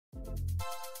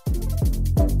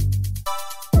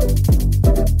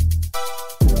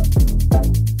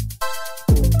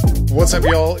What's up,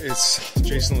 y'all? It's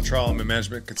Jason Littrell. I'm a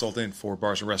management consultant for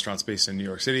bars and restaurants based in New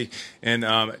York City. And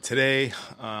today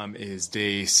is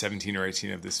day 17 or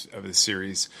 18 of this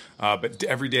series. But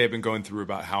every day I've been going through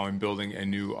about how I'm building a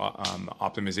new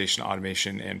optimization,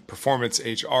 automation, and performance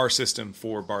HR system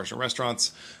for bars and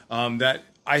restaurants that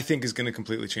I think is going to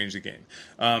completely change the game.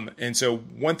 And so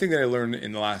one thing that I learned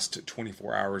in the last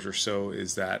 24 hours or so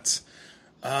is that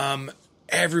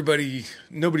nobody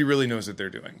really knows what they're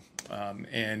doing.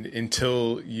 And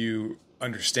until you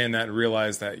understand that and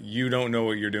realize that you don't know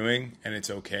what you're doing and it's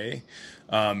okay,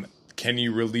 can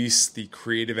you release the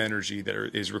creative energy that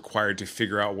is required to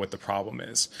figure out what the problem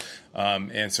is?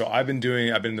 And so I've been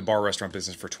in the bar restaurant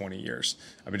business for 20 years.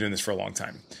 I've been doing this for a long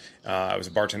time. I was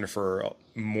a bartender for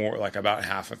about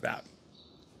half of that.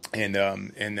 And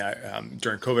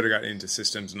during COVID, I got into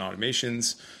systems and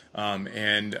automations,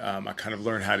 and I kind of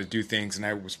learned how to do things. And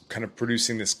I was kind of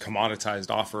producing this commoditized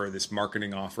offer, this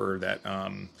marketing offer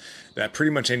that pretty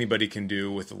much anybody can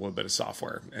do with a little bit of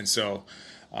software. And so,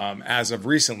 as of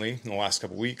recently, in the last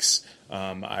couple of weeks,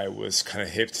 I was kind of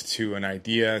hipped to an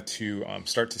idea to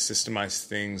start to systemize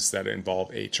things that involve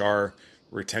HR,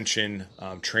 retention,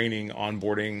 training,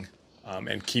 onboarding,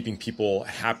 and keeping people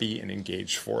happy and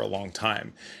engaged for a long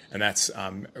time. And that's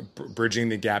bridging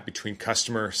the gap between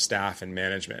customer, staff, and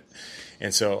management.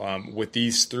 And so with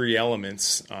these three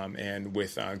elements and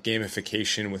with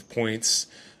gamification with points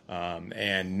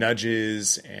and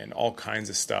nudges and all kinds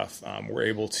of stuff, we're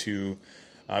able to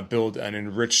build an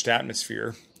enriched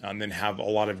atmosphere and then have a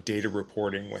lot of data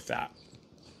reporting with that.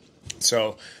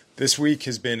 So this week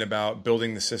has been about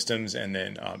building the systems, and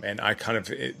then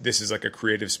this is like a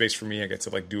creative space for me. I get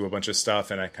to do a bunch of stuff,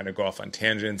 and I kind of go off on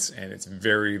tangents, and it's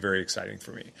very, very exciting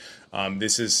for me.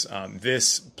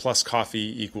 This plus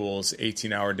coffee equals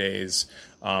 18-hour days.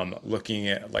 Looking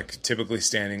at typically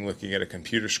standing, looking at a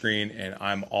computer screen, and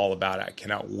I'm all about it. I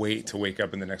cannot wait to wake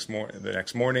up in the next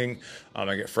morning.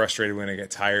 I get frustrated when I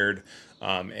get tired,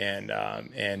 and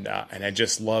I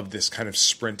just love this kind of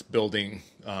sprint building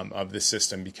of the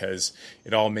system because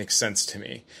it all makes sense to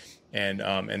me. And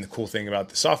the cool thing about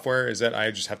the software is that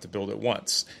I just have to build it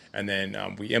once, and then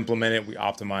we implement it, we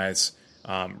optimize,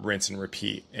 rinse and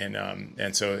repeat.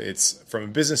 And so it's, from a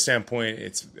business standpoint,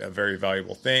 it's a very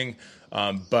valuable thing.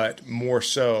 But more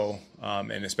so,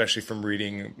 and especially from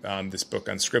reading this book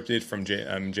Unscripted from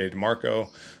Jay DeMarco,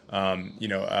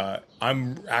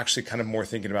 I'm actually kind of more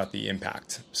thinking about the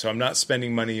impact. So I'm not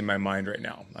spending money in my mind right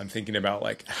now. I'm thinking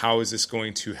about how is this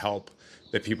going to help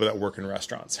the people that work in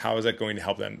restaurants? How is that going to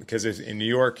help them? Because in New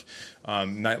York,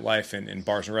 nightlife and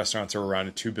bars and restaurants are around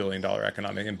a $2 billion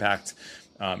economic impact.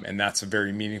 And that's a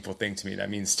very meaningful thing to me. That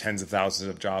means tens of thousands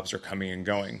of jobs are coming and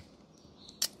going.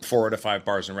 4 out of 5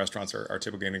 bars and restaurants are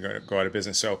typically going to go out of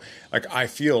business. So I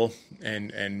feel,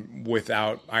 and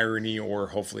without irony or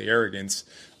hopefully arrogance,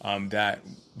 that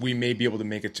we may be able to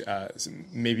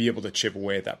to chip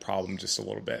away at that problem just a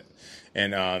little bit,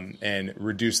 and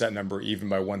reduce that number even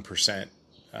by 1%.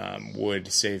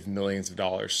 Would save millions of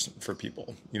dollars for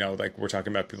people. We're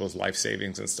talking about people's life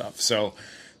savings and stuff. So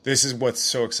this is what's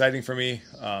so exciting for me.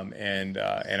 And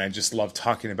I just love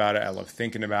talking about it. I love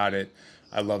thinking about it.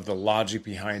 I love the logic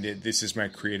behind it. This is my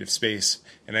creative space.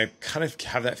 And I kind of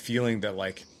have that feeling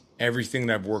that everything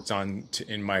that I've worked on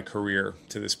in my career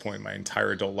to this point, my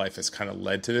entire adult life, has kind of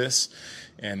led to this.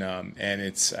 And I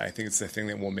think it's the thing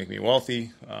that will make me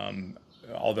wealthy.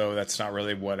 Although that's not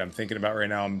really what I'm thinking about right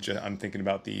now. I'm thinking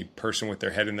about the person with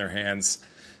their head in their hands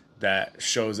that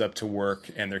shows up to work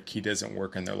and their key doesn't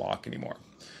work in their lock anymore.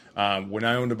 When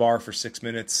I owned a bar for 6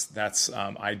 minutes,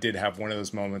 I did have one of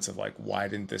those moments of why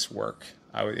didn't this work?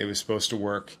 It was supposed to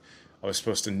work. I was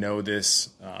supposed to know this.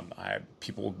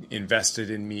 People invested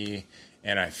in me,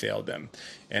 and I failed them.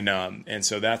 And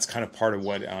so that's kind of part of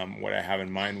what I have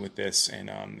in mind with this. And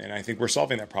I think we're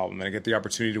solving that problem. And I get the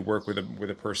opportunity to work with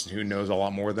a person who knows a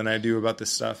lot more than I do about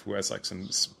this stuff, who has some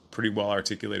pretty well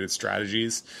articulated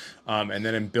strategies. And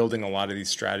then I'm building a lot of these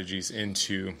strategies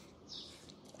into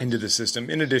the system,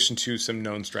 in addition to some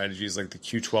known strategies like the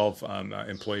Q12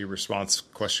 employee response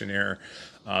questionnaire,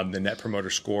 the Net Promoter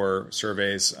Score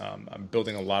surveys. I'm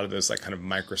building a lot of those kind of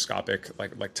microscopic,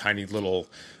 tiny little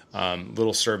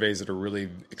surveys that are really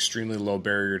extremely low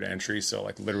barrier to entry. So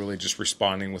literally just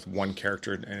responding with one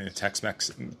character in a text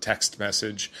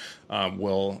message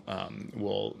will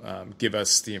give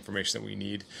us the information that we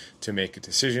need to make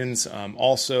decisions.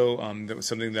 Also, that was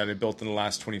something that I built in the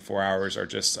last 24 hours are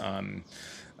just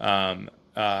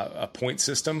a point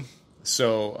system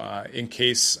So in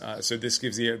case, so this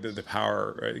gives the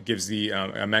power, it gives the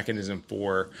a mechanism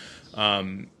for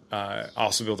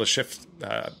also build a shift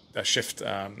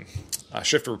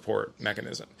report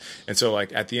mechanism. And so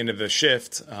like at the end of the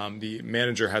shift, the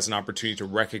manager has an opportunity to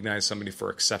recognize somebody for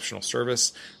exceptional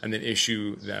service and then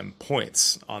issue them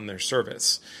points on their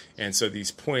service. And so these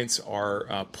points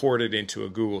are ported into a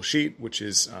Google Sheet, which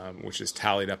is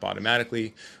tallied up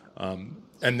automatically.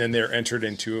 And then they're entered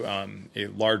into a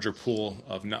larger pool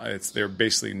of, they're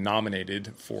basically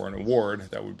nominated for an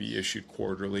award that would be issued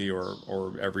quarterly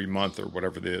or every month or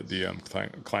whatever the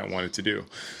client wanted to do.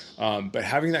 But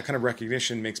having that kind of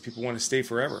recognition makes people want to stay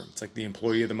forever. It's like the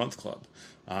Employee of the Month Club,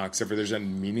 except for there's a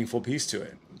meaningful piece to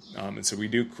it. And so we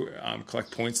do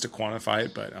collect points to quantify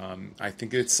it, but I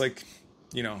think it's like,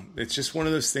 it's just one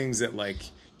of those things that like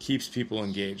keeps people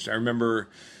engaged. I remember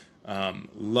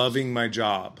loving my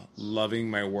job, loving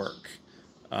my work.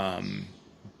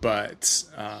 But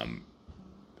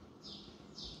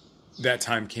that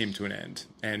time came to an end,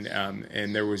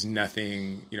 and there was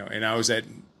nothing, and I was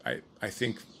I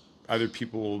think other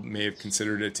people may have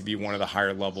considered it to be one of the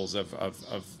higher levels of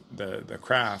the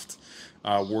craft,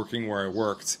 working where I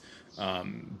worked.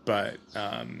 But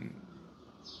I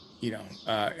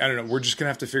don't know, we're just going to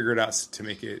have to figure it out to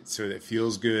make it so that it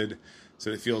feels good, so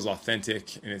that it feels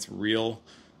authentic and it's real.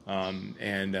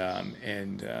 And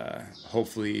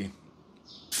hopefully,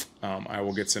 I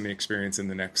will get some experience in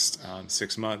the next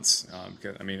 6 months.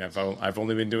 Because I've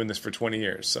only been doing this for 20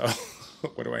 years, so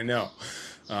what do I know?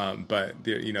 But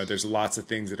there's lots of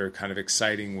things that are kind of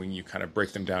exciting when you kind of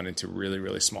break them down into really,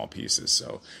 really small pieces.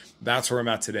 So that's where I'm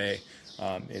at today.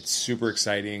 It's super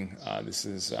exciting. This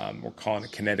is, we're calling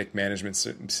it Kinetic Management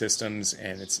Systems,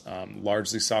 and it's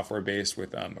largely software-based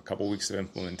with a couple weeks of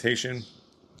implementation.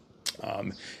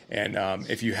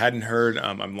 If you hadn't heard,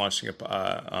 I'm launching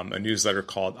a newsletter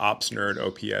called Ops Nerd,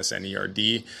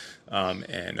 OPS-NERD.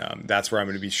 That's where I'm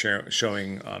going to be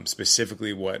showing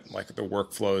specifically what like the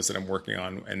workflows that I'm working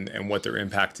on and what their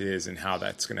impact is and how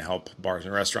that's going to help bars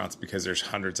and restaurants, because there's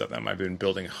hundreds of them. I've been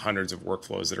building hundreds of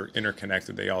workflows that are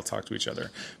interconnected. They all talk to each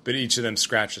other, but each of them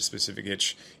scratch a specific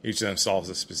itch. Each of them solves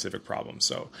a specific problem.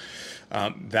 So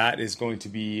that is going to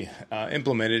be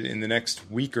implemented in the next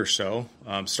week or so,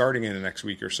 starting in the next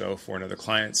week or so for another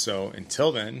client. So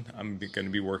until then, I'm going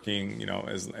to be working,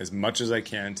 as much as I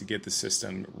can to get the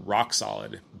system rock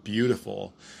solid,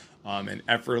 beautiful, and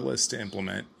effortless to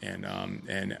implement,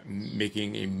 and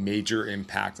making a major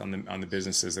impact on the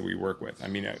businesses that we work with. I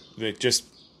mean, just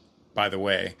by the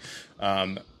way,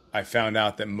 I found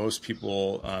out that most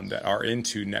people that are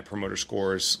into Net Promoter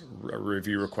Scores,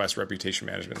 review requests, reputation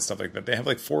management, and stuff like that, they have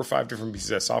like 4 or 5 different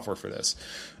pieces of software for this,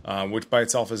 which by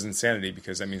itself is insanity,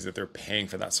 because that means that they're paying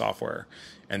for that software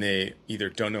and they either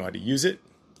don't know how to use it,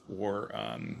 or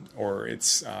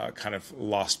it's kind of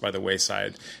lost by the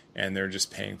wayside, and they're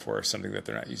just paying for something that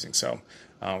they're not using. So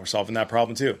we're solving that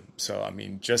problem too. So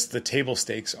just the table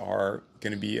stakes are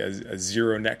going to be a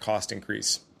zero net cost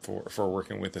increase for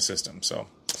working with the system. So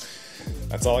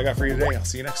that's all I got for you today. I'll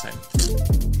see you next time.